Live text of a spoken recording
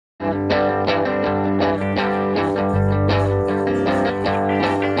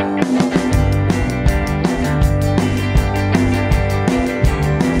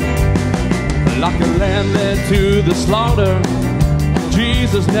slaughter,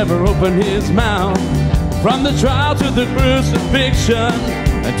 Jesus never opened his mouth. From the trial to the crucifixion,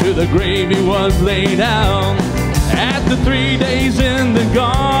 and to the grave he was laid out. After 3 days in the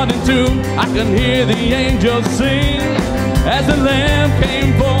garden tomb, I can hear the angels sing, as the lamb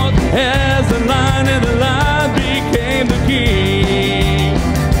came forth, as the lion, and the lion became the king.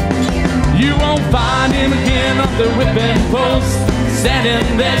 You won't find him again on the whipping post,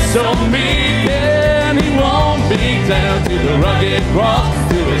 standing there so meek, and he won't be down to the rugged cross,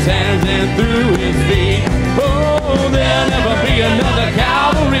 through his hands and through his feet. Oh, there'll never be another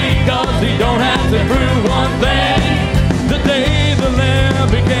Calvary, 'cause he don't have to prove one thing. The day the lamb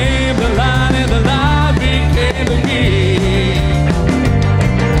became the lion, and the lion became the king.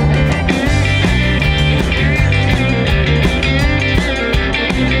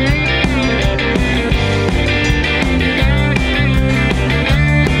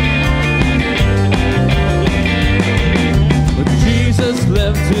 But Jesus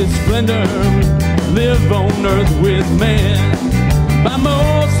left his splendor, live on earth with man. By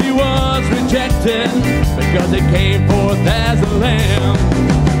most he was rejected, because he came forth as a lamb.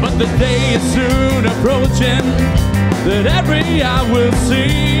 But the day is soon approaching, that every eye will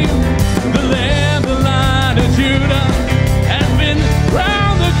see the Lamb, the Lion of Judah, has been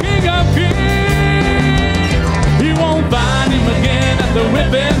crowned the King of Kings. You won't find him again at the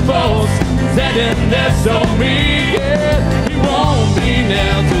whipping post, standing there so meek. Yeah, he won't be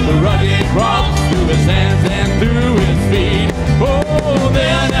nailed to the rugged cross, through his hands and through his feet. Oh,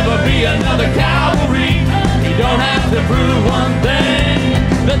 there'll never be another Calvary. You don't have to prove one thing.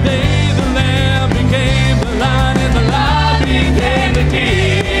 The day the Lamb became the Lion, and the Lion became the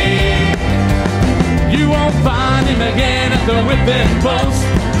King. You won't find him again at the whipping post,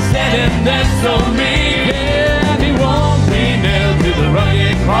 standing there so